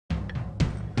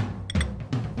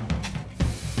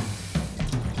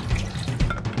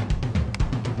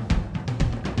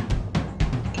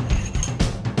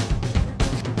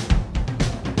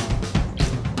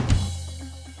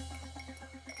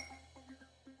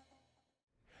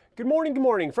Good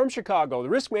morning from Chicago, the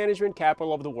risk management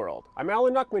capital of the world. I'm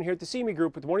Alan Nuckman here at the CME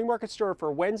Group with the Morning Market Stir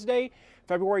for Wednesday,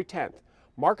 February 10th.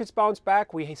 Markets bounced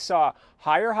back. We saw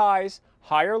higher highs,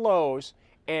 higher lows,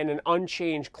 and an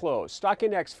unchanged close. Stock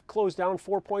index closed down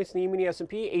 4 points in the E-mini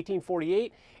S&P,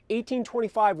 1848.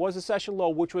 1825 was the session low,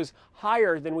 which was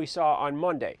higher than we saw on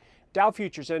Monday. Dow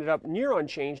futures ended up near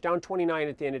unchanged, down 29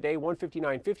 at the end of the day,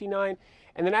 159.59.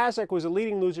 And the Nasdaq was a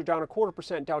leading loser, down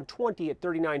 0.25%, down 20 at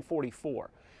 39.44.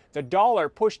 The dollar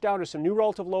pushed down to some new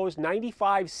relative lows,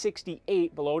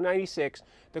 95.68 below 96.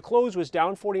 The close was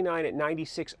down 49 at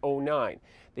 96.09.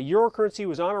 The euro currency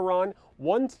was on a run,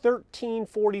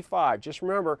 113.45. Just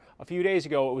remember, a few days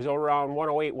ago it was around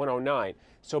 108, 109.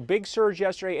 So big surge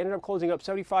yesterday, ended up closing up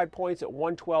 75 points at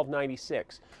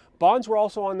 112.96. Bonds were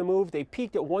also on the move. They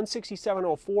peaked at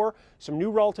 167.04. Some new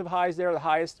relative highs there, the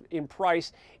highest in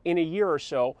price in a year or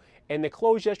so. And the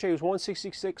close yesterday was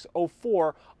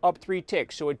 166.04, up 3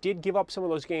 ticks. So it did give up some of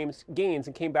those gains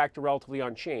and came back to relatively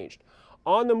unchanged.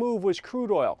 On the move was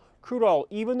crude oil. Crude oil,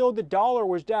 even though the dollar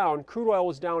was down, crude oil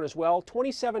was down as well.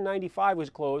 27.95 was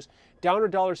closed, down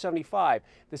 $1.75.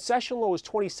 The session low was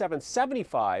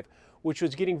 27.75, which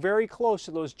was getting very close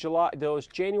to those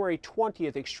January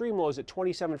 20th extreme lows at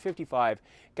 27.55.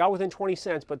 Got within 20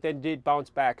 cents, but then did bounce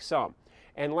back some.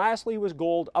 And lastly was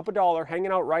gold, up $1,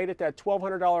 hanging out right at that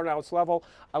 $1,200 an ounce level.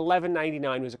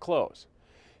 11.99 was a close.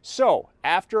 So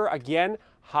after, again,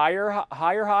 higher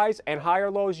highs and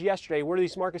higher lows yesterday, where do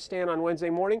these markets stand on Wednesday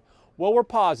morning? Well, we're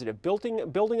positive, building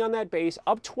on that base,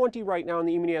 up 20 right now in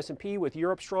the E-mini S&P with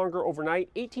Europe stronger overnight.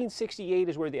 1868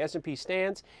 is where the S&P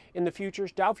stands in the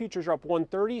futures. Dow futures are up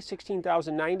 130,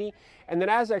 16,090, and the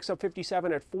Nasdaq's up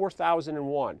 57 at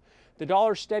 4,001. The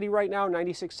dollar's steady right now,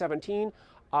 96.17,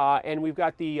 and we've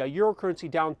got the euro currency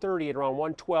down 30 at around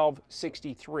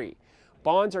 112.63.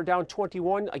 Bonds are down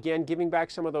 21, again giving back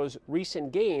some of those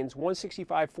recent gains,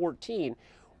 165.14.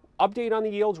 Update on the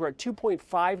yields, we're at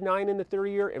 2.59 in the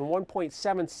 30-year and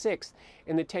 1.76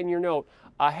 in the 10-year note,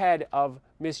 ahead of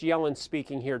Ms. Yellen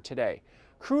speaking here today.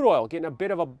 Crude oil getting a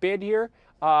bit of a bid here,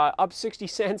 up 60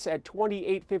 cents at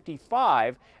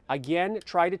 28.55. Again,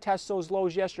 tried to test those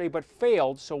lows yesterday but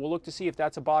failed, so we'll look to see if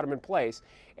that's a bottom in place.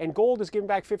 And gold is giving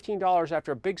back $15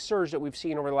 after a big surge that we've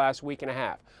seen over the last week and a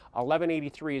half.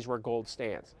 11.83 is where gold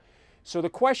stands. So the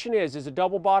question is a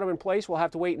double bottom in place? We'll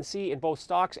have to wait and see in both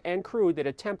stocks and crude that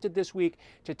attempted this week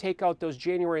to take out those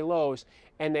January lows,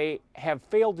 and they have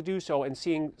failed to do so and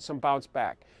seeing some bounce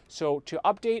back. So to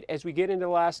update as we get into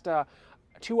the last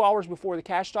 2 hours before the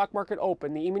cash stock market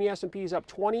open, the E-mini S&P is up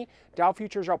 20, Dow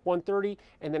futures are up 130,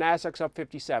 and the Nasdaq's up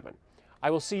 57.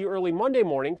 I will see you early Monday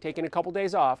morning, taking a couple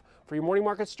days off, for your morning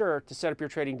market stir to set up your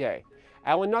trading day.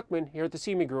 Alan Nuckman here at the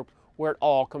CME Group, where it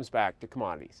all comes back to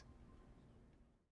commodities.